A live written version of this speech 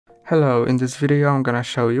Hello, in this video I'm gonna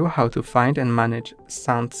show you how to find and manage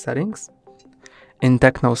sound settings in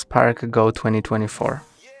Tecno Spark Go 2024.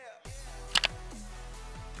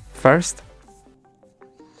 First,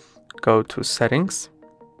 go to Settings,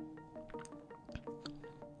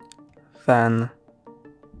 then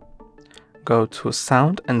go to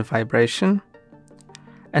Sound and Vibration,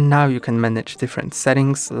 and now you can manage different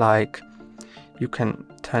settings, like you can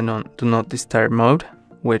turn on Do Not Disturb mode,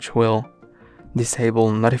 which will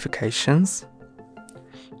disable notifications.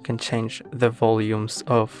 You can change the volumes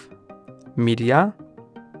of media,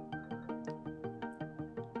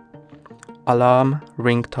 alarm,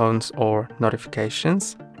 ringtones or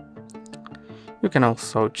notifications. You can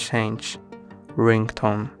also change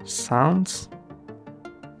ringtone sounds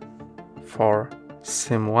for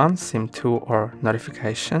SIM 1, SIM 2 or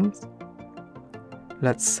notifications.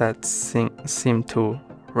 Let's set SIM 2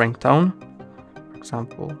 ringtone, for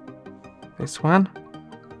example this one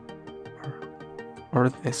or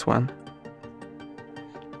this one.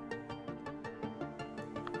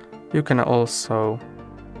 You can also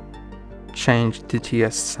change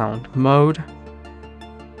DTS sound mode,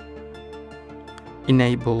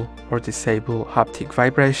 enable or disable haptic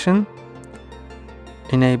vibration,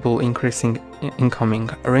 enable increasing incoming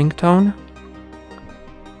ringtone,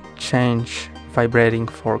 change vibrating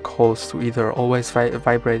for calls to either always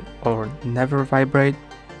vibrate or never vibrate,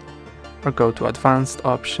 or go to advanced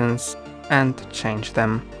options and change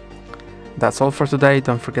them. That's all for today.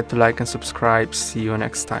 Don't forget to like and subscribe. See you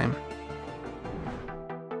next time.